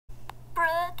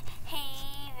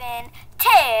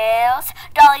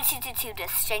Holly 222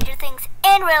 does Stranger Things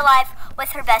in real life with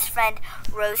her best friend,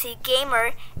 Rosy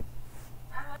Gamer.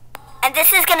 And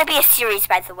this is going to be a series,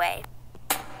 by the way.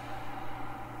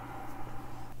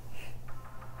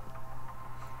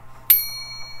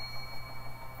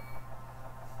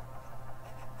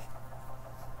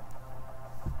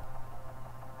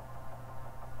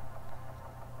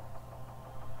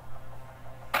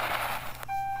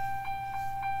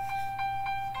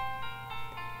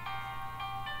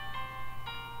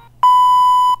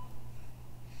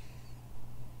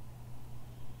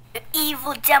 The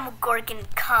evil Demogorgon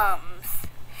comes.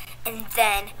 And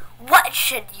then, what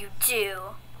should you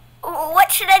do?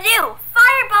 What should I do?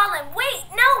 Fireball him! Wait,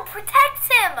 no,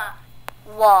 protect him!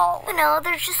 Wall. You know,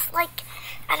 they're just like,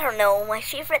 I don't know, my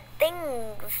favorite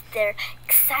things. They're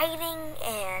exciting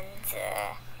and,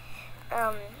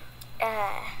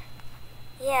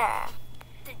 yeah.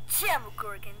 The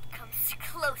Demogorgon comes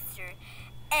closer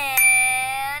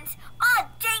and, oh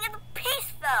dang it, the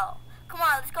piece fell. Come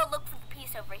on, let's go look for the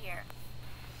piece over here.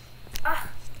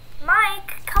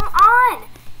 Mike, come on!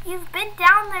 You've been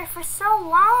down there for so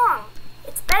long.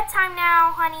 It's bedtime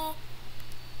now, honey.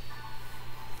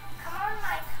 Come on,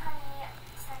 Mike, honey.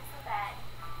 It's time for bed.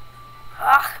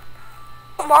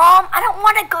 Mom, I don't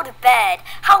want to go to bed.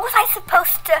 How was I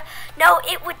supposed to know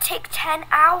it would take 10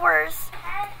 hours?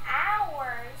 10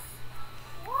 hours?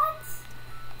 What?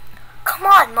 Come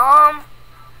on, Mom.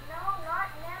 No, not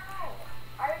now.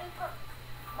 I already put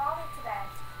Molly to bed.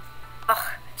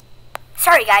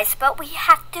 Sorry, guys, but we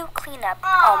have to clean up.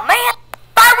 Oh man.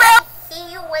 Bye, Will.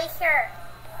 See you later.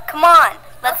 Come on,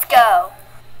 let's go.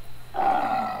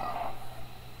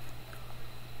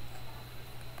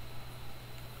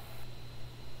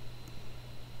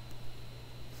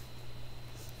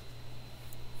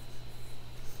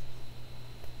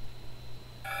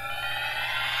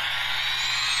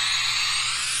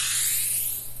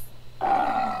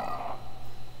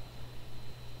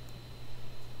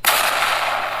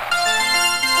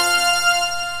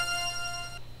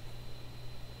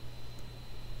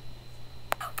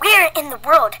 Where in the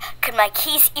world could my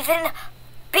keys even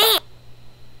be?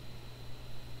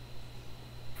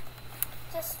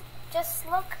 Just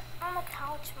look on the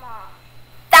couch, Mom.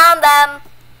 Found them.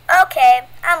 Okay,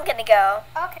 I'm gonna go.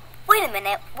 Okay. Wait a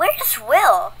minute, where's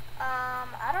Will?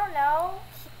 I don't know.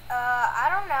 I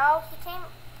don't know. He came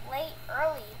late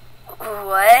early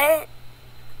What?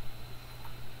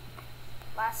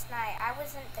 last night. I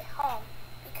wasn't at home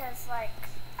because, I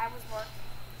was working.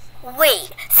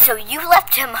 Wait, so you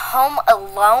left him home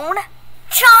alone?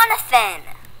 Jonathan!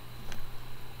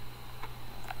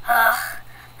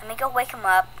 Let me go wake him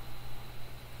up.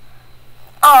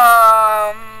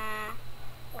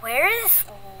 Where is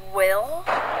Will?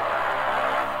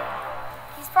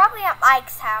 He's probably at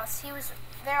Mike's house. He was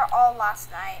there all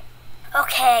last night.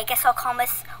 Okay, I guess I'll call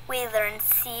Miss Wheeler and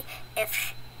see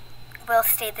if Will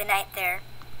stayed the night there.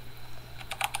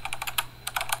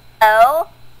 Hello?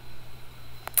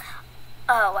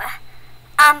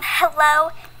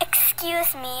 Hello?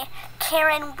 Excuse me,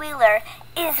 Karen Wheeler.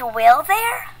 Is Will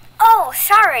there? Oh,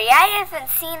 sorry, I haven't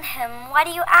seen him. Why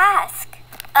do you ask?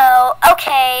 Oh,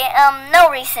 okay, no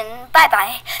reason.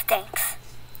 Bye-bye. Thanks.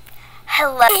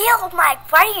 Hello? Ew,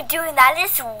 Mike, why are you doing that?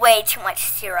 It's way too much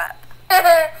syrup.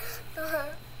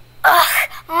 Ugh,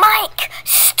 Mike,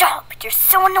 stop. You're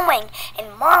so annoying,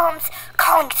 and Mom's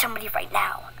calling somebody right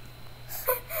now.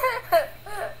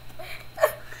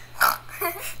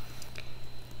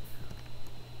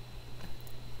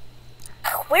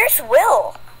 Where's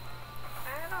Will?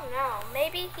 I don't know.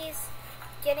 Maybe he's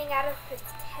getting out of his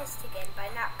test again by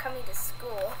not coming to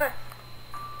school. Let's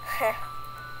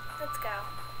go.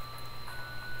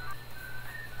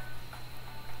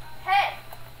 Hey,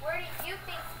 where do you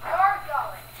think you're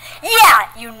going? Yeah,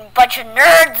 you bunch of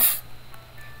nerds.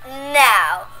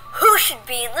 Now, who should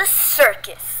be in the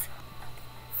circus?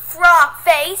 Frog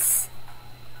Face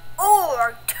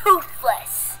or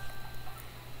Toothless?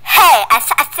 Hey, I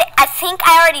think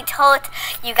I already told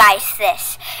you guys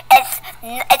this. It's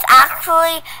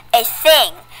actually a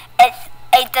thing. It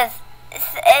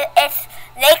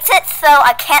makes it so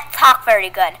I can't talk very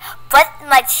good. But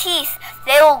my teeth,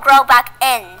 they will grow back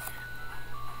in.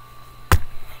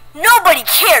 Nobody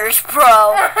cares,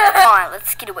 bro. Come on,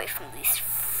 let's get away from these.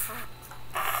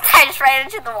 I just ran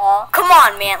into the wall. Come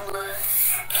on, man.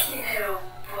 Let's get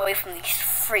away from these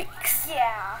freaks.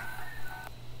 Yeah.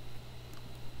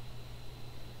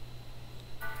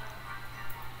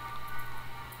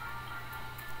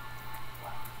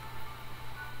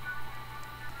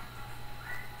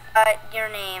 Your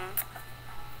name.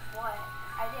 What?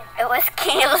 I didn't. It was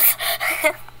Keels.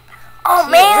 Oh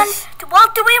man. Well,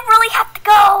 do we really have to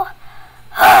go?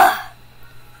 We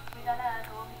gotta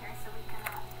go over here so we can.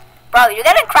 Bro, you're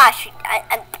gonna crash.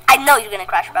 I know you're gonna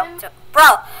crash, bro. So,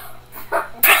 bro.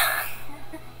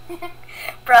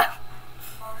 Bro.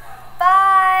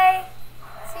 Bye.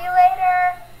 See you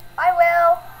later. I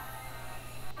will.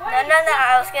 No.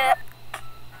 I was gonna